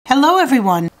Hello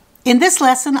everyone! In this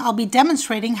lesson I'll be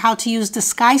demonstrating how to use the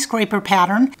Skyscraper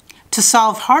pattern to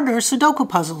solve harder Sudoku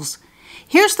puzzles.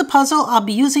 Here's the puzzle I'll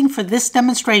be using for this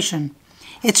demonstration.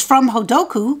 It's from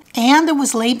Sudoku and it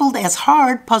was labeled as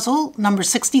hard puzzle number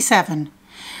 67.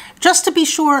 Just to be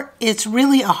sure it's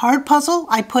really a hard puzzle,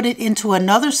 I put it into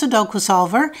another Sudoku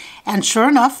solver and sure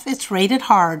enough it's rated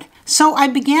hard. So I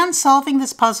began solving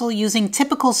this puzzle using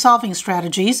typical solving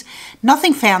strategies,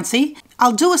 nothing fancy.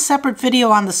 I'll do a separate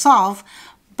video on the solve,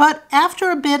 but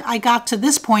after a bit I got to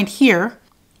this point here.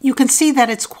 You can see that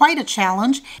it's quite a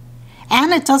challenge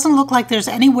and it doesn't look like there's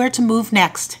anywhere to move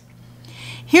next.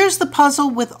 Here's the puzzle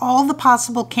with all the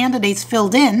possible candidates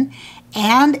filled in,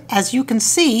 and as you can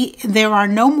see there are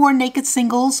no more naked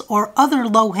singles or other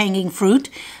low-hanging fruit,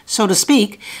 so to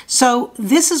speak, so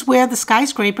this is where the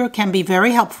skyscraper can be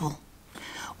very helpful.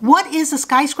 What is a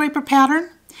skyscraper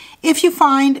pattern? If you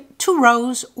find two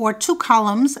rows or two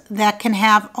columns that can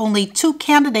have only two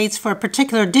candidates for a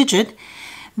particular digit,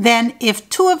 then if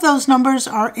two of those numbers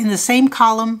are in the same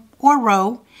column or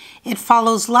row, it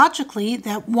follows logically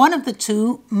that one of the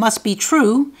two must be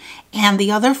true and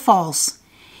the other false.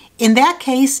 In that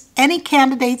case, any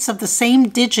candidates of the same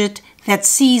digit that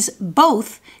sees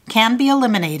both can be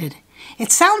eliminated.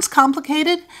 It sounds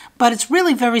complicated, but it's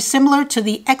really very similar to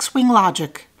the X-wing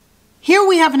logic. Here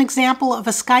we have an example of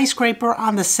a skyscraper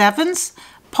on the sevens.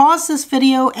 Pause this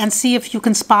video and see if you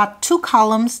can spot two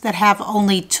columns that have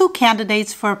only two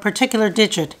candidates for a particular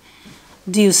digit.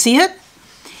 Do you see it?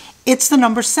 It's the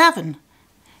number 7.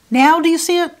 Now do you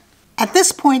see it? At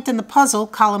this point in the puzzle,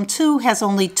 column 2 has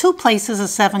only two places a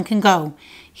 7 can go,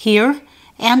 here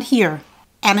and here.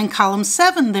 And in column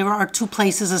 7 there are two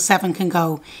places a 7 can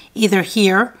go, either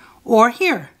here or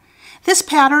here. This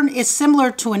pattern is similar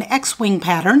to an X-wing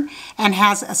pattern and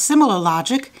has a similar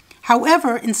logic.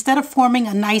 However, instead of forming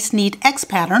a nice neat X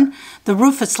pattern, the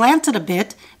roof is slanted a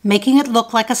bit, making it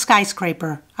look like a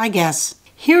skyscraper, I guess.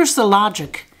 Here's the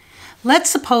logic.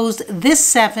 Let's suppose this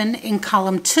 7 in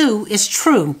column 2 is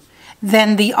true.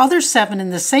 Then the other 7 in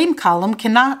the same column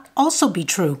cannot also be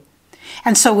true.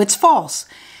 And so it's false.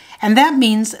 And that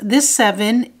means this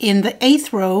 7 in the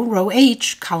 8th row, row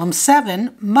H, column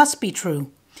 7, must be true.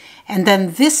 And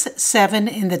then this 7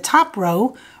 in the top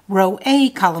row, row A,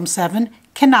 column 7,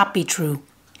 cannot be true.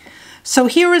 So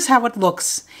here is how it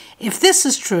looks. If this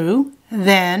is true,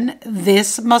 then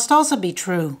this must also be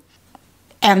true.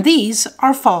 And these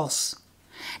are false.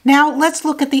 Now let's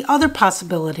look at the other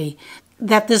possibility,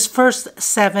 that this first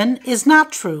 7 is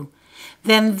not true.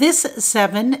 Then this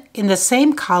 7 in the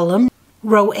same column,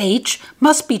 row H,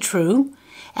 must be true.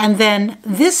 And then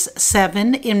this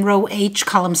 7 in row H,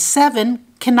 column 7,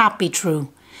 cannot be true.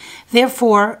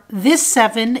 Therefore, this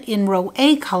 7 in row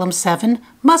A, column 7,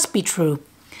 must be true.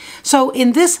 So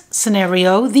in this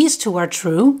scenario, these two are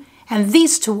true, and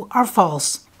these two are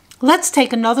false. Let's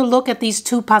take another look at these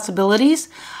two possibilities.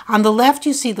 On the left,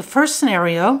 you see the first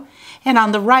scenario, and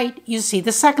on the right, you see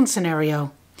the second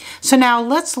scenario. So now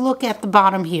let's look at the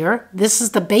bottom here. This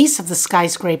is the base of the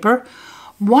skyscraper.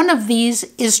 One of these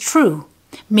is true,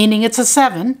 meaning it's a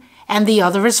 7, and the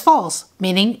other is false,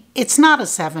 meaning it's not a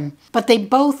 7. But they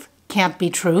both can't be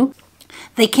true.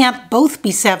 They can't both be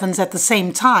 7s at the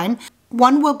same time.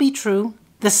 One will be true,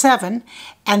 the 7,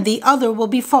 and the other will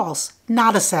be false,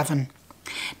 not a 7.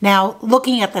 Now,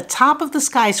 looking at the top of the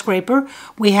skyscraper,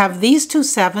 we have these two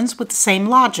 7s with the same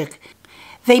logic.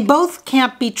 They both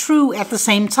can't be true at the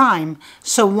same time,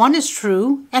 so one is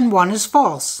true and one is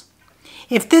false.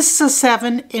 If this is a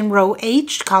 7 in row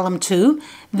H, column 2,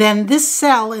 then this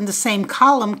cell in the same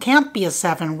column can't be a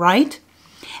 7, right?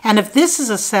 And if this is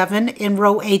a 7 in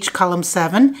row H, column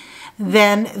 7,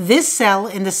 then this cell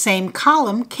in the same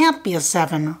column can't be a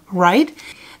 7, right?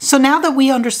 So now that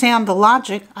we understand the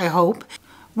logic, I hope,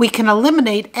 we can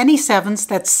eliminate any 7s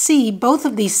that see both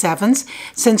of these 7s,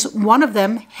 since one of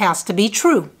them has to be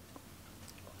true.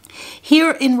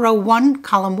 Here in row 1,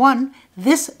 column 1,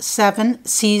 this 7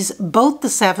 sees both the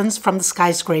 7s from the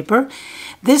skyscraper.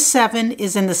 This 7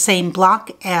 is in the same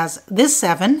block as this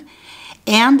 7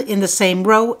 and in the same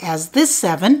row as this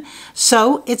 7,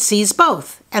 so it sees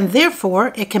both, and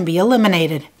therefore it can be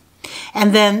eliminated.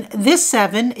 And then this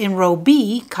 7 in row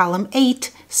B, column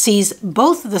 8, sees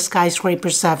both of the skyscraper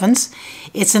 7s.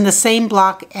 It's in the same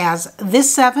block as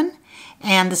this 7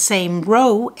 and the same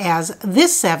row as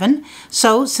this 7.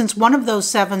 So since one of those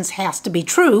 7s has to be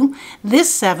true,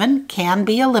 this 7 can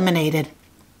be eliminated.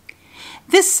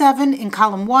 This 7 in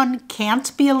column 1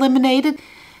 can't be eliminated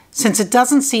since it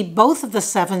doesn't see both of the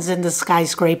 7s in the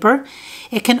skyscraper.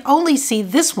 It can only see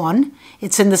this one.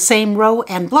 It's in the same row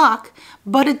and block,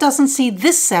 but it doesn't see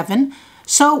this 7.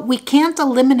 so we can't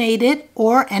eliminate it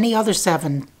or any other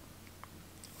 7.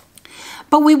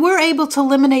 But we were able to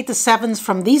eliminate the 7s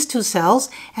from these two cells,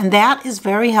 and that is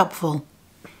very helpful.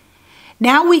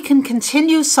 Now we can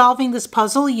continue solving this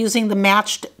puzzle using the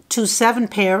matched 2-7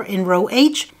 pair in row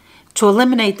H to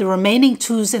eliminate the remaining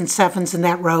 2s and 7s in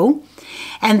that row.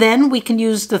 And then we can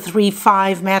use the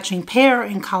 3-5 matching pair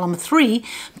in column 3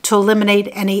 to eliminate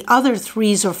any other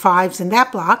 3s or 5s in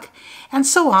that block, and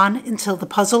so on until the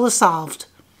puzzle is solved.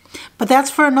 But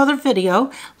that's for another video.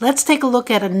 Let's take a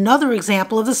look at another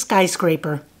example of the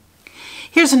skyscraper.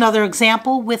 Here's another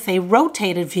example with a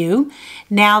rotated view.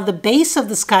 Now the base of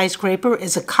the skyscraper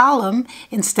is a column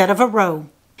instead of a row.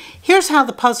 Here's how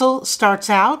the puzzle starts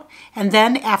out, and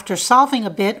then after solving a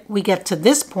bit, we get to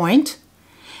this point.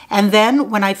 And then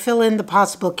when I fill in the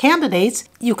possible candidates,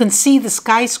 you can see the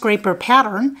skyscraper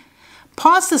pattern.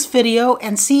 Pause this video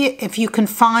and see if you can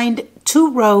find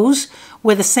 2 rows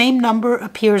where the same number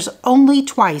appears only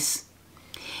twice.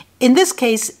 In this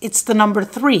case, it's the number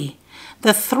 3.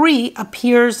 The 3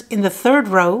 appears in the 3rd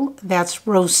row, that's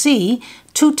row C,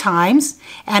 2 times,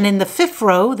 and in the 5th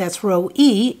row, that's row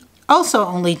E, also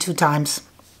only 2 times.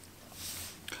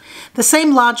 The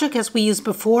same logic as we used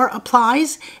before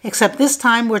applies, except this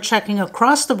time we're checking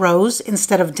across the rows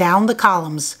instead of down the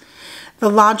columns. The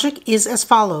logic is as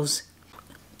follows.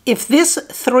 If this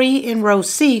 3 in row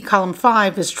C, column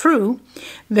 5, is true,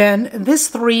 then this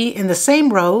 3 in the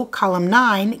same row, column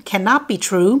 9, cannot be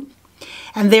true,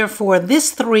 and therefore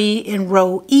this 3 in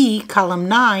row E, column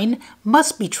 9,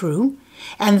 must be true,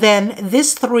 and then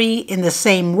this 3 in the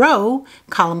same row,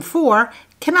 column 4,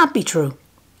 cannot be true.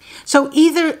 So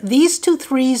either these 2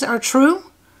 3s are true,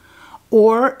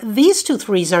 or these 2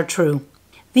 3s are true.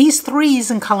 These 3s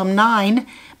in column 9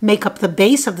 make up the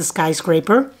base of the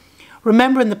skyscraper.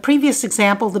 Remember, in the previous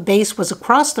example, the base was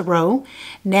across the row.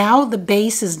 Now the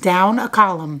base is down a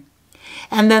column.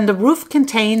 And then the roof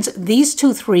contains these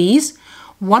 2 3s,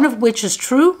 one of which is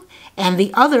true and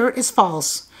the other is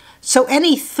false. So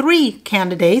any 3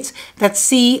 candidates that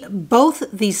see both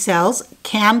these cells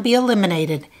can be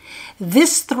eliminated.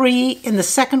 This 3 in the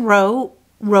 2nd row,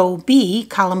 row B,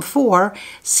 column 4,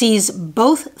 sees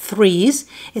both 3s.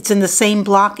 It's in the same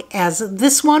block as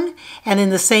this one and in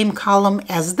the same column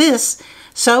as this.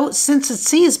 So since it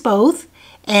sees both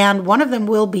and one of them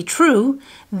will be true,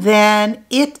 then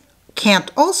it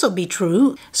can't also be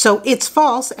true, so it's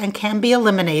false and can be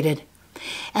eliminated.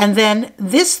 And then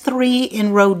this 3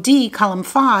 in row D, column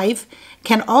 5,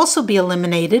 can also be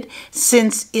eliminated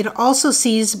since it also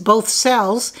sees both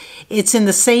cells. It's in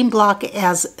the same block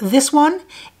as this one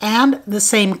and the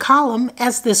same column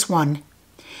as this one.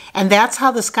 And that's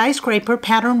how the skyscraper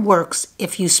pattern works.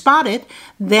 If you spot it,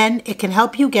 then it can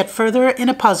help you get further in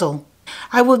a puzzle.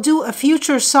 I will do a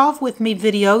future Solve With Me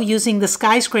video using the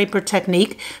skyscraper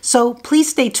technique, so please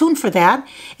stay tuned for that.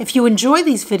 If you enjoy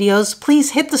these videos,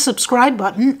 please hit the subscribe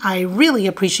button. I really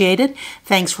appreciate it.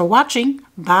 Thanks for watching.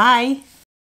 Bye.